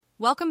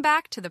Welcome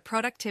back to the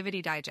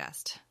Productivity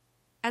Digest.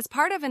 As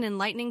part of an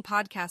enlightening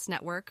podcast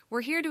network,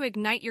 we're here to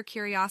ignite your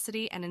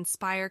curiosity and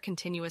inspire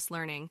continuous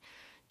learning.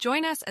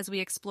 Join us as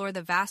we explore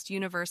the vast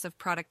universe of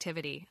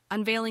productivity,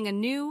 unveiling a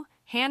new,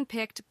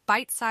 hand-picked,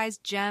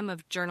 bite-sized gem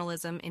of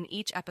journalism in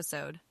each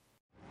episode.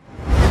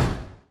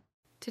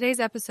 Today's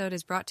episode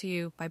is brought to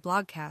you by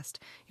Blogcast,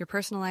 your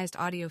personalized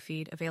audio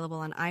feed available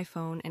on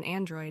iPhone and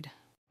Android.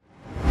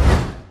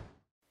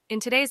 In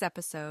today's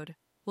episode,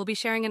 we'll be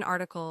sharing an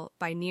article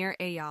by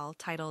Eyal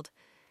titled,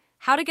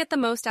 How to Get the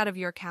Most Out of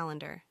Your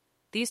Calendar.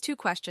 These two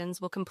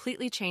questions will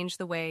completely change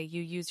the way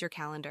you use your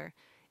calendar.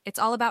 It's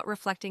all about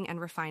reflecting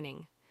and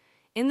refining.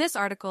 In this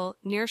article,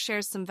 Nir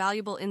shares some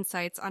valuable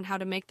insights on how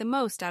to make the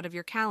most out of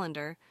your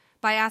calendar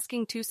by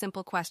asking two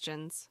simple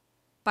questions.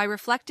 By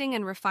reflecting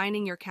and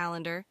refining your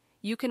calendar,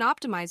 you can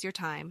optimize your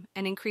time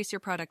and increase your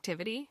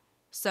productivity.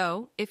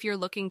 So, if you're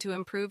looking to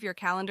improve your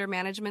calendar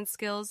management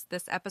skills,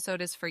 this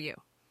episode is for you.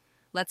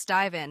 Let's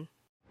dive in.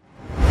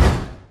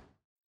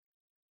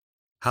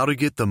 How to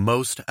Get the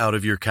Most Out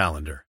of Your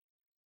Calendar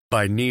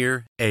by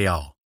Nir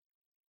Eyal.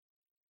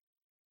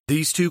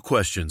 These two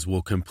questions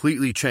will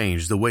completely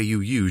change the way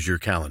you use your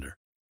calendar.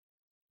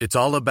 It's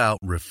all about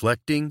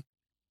reflecting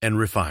and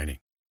refining.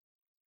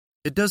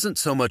 It doesn't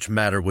so much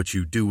matter what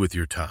you do with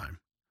your time.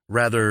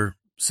 Rather,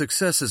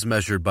 success is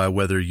measured by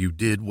whether you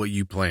did what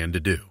you planned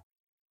to do.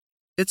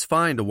 It's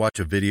fine to watch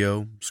a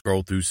video,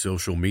 scroll through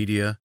social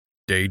media,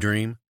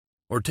 daydream,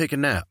 or take a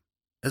nap,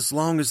 as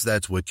long as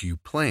that's what you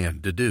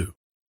plan to do.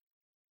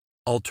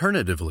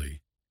 Alternatively,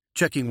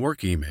 checking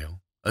work email,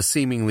 a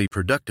seemingly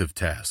productive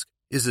task,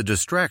 is a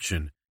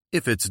distraction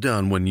if it's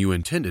done when you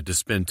intended to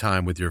spend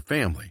time with your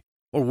family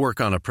or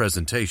work on a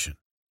presentation.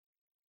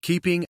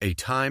 Keeping a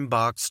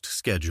time-boxed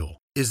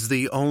schedule is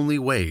the only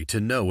way to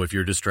know if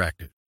you're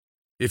distracted.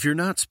 If you're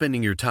not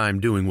spending your time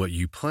doing what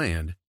you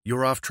planned,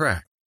 you're off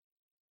track.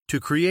 To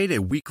create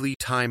a weekly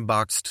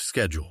time-boxed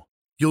schedule,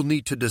 you'll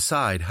need to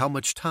decide how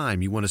much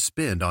time you want to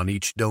spend on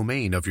each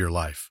domain of your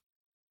life.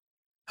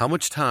 How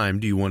much time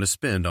do you want to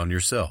spend on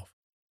yourself,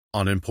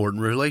 on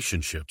important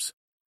relationships,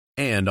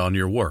 and on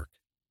your work?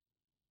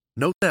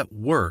 Note that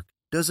work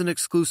doesn't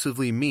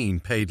exclusively mean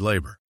paid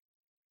labor.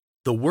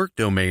 The work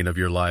domain of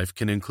your life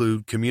can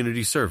include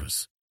community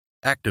service,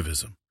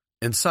 activism,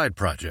 and side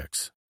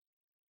projects.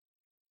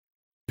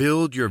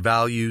 Build your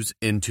values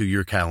into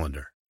your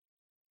calendar.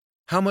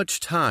 How much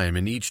time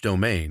in each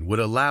domain would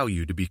allow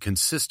you to be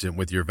consistent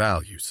with your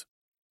values?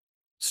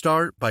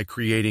 Start by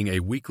creating a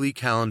weekly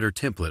calendar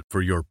template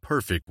for your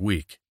perfect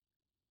week.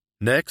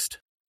 Next,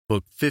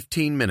 book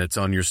 15 minutes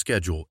on your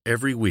schedule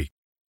every week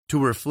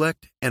to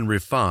reflect and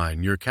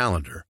refine your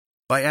calendar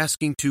by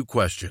asking two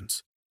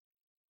questions.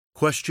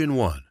 Question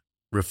 1.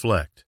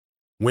 Reflect.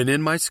 When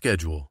in my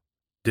schedule,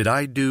 did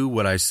I do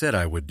what I said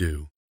I would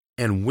do,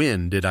 and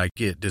when did I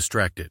get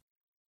distracted?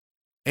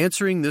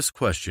 Answering this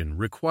question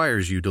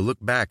requires you to look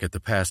back at the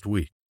past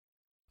week.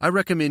 I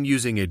recommend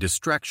using a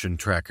distraction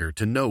tracker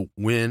to note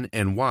when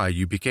and why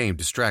you became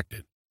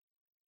distracted.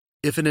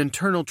 If an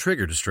internal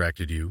trigger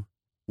distracted you,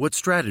 what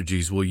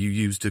strategies will you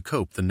use to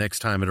cope the next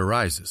time it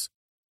arises?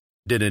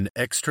 Did an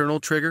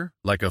external trigger,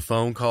 like a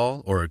phone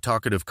call or a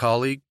talkative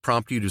colleague,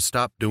 prompt you to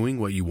stop doing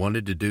what you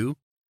wanted to do?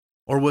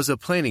 Or was a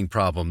planning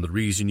problem the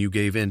reason you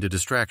gave in to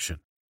distraction?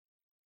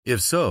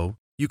 If so,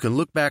 you can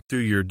look back through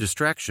your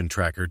distraction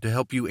tracker to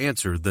help you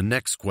answer the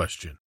next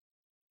question.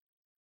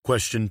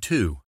 Question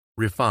 2.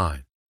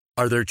 Refine.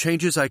 Are there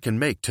changes I can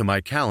make to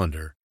my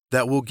calendar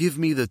that will give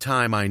me the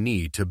time I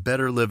need to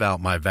better live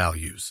out my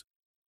values?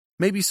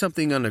 Maybe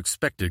something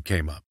unexpected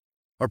came up,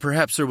 or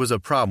perhaps there was a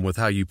problem with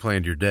how you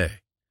planned your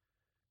day.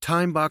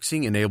 Time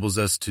boxing enables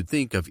us to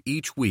think of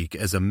each week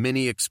as a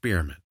mini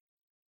experiment.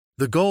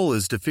 The goal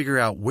is to figure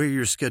out where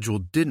your schedule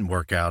didn't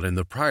work out in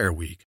the prior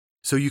week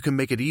so you can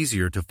make it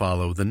easier to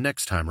follow the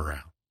next time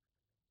around.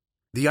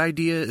 The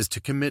idea is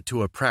to commit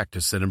to a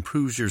practice that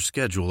improves your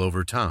schedule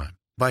over time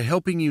by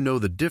helping you know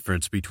the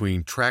difference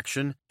between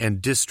traction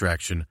and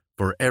distraction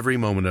for every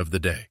moment of the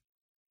day.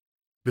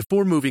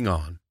 Before moving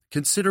on,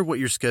 consider what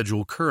your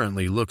schedule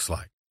currently looks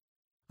like.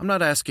 I'm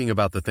not asking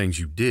about the things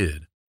you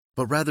did,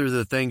 but rather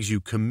the things you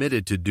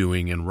committed to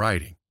doing and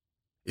writing.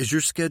 Is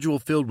your schedule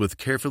filled with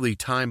carefully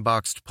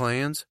time-boxed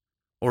plans,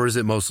 or is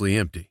it mostly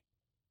empty?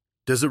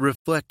 Does it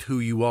reflect who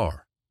you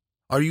are?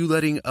 Are you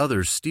letting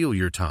others steal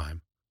your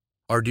time,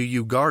 or do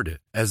you guard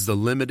it as the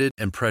limited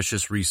and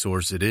precious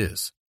resource it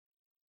is?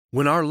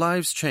 When our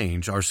lives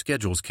change, our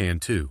schedules can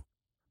too.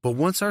 But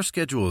once our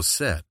schedule is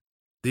set,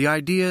 the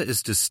idea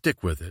is to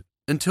stick with it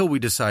until we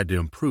decide to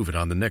improve it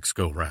on the next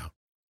go-round.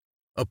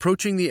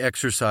 Approaching the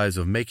exercise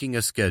of making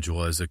a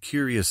schedule as a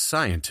curious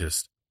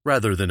scientist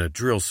rather than a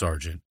drill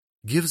sergeant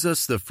gives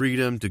us the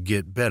freedom to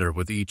get better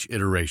with each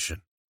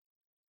iteration.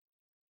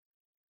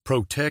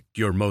 Protect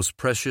your most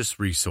precious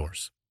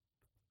resource.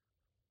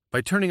 By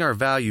turning our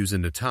values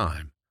into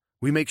time,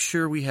 we make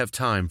sure we have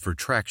time for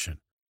traction.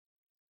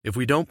 If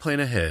we don't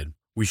plan ahead,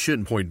 we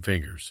shouldn't point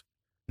fingers,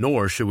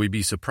 nor should we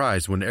be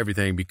surprised when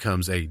everything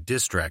becomes a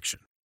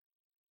distraction.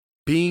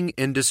 Being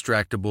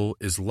indistractable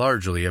is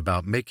largely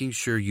about making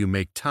sure you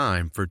make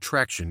time for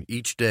traction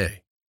each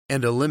day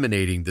and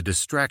eliminating the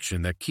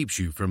distraction that keeps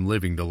you from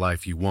living the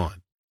life you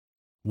want.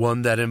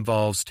 One that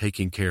involves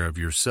taking care of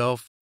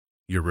yourself,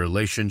 your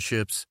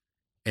relationships,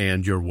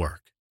 and your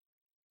work.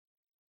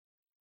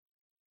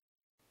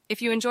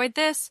 If you enjoyed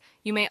this,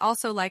 you may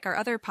also like our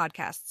other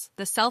podcasts,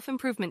 the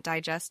Self-Improvement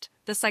Digest,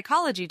 the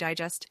Psychology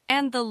Digest,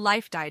 and the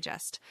Life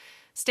Digest.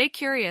 Stay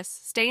curious,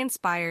 stay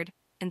inspired,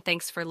 and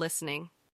thanks for listening.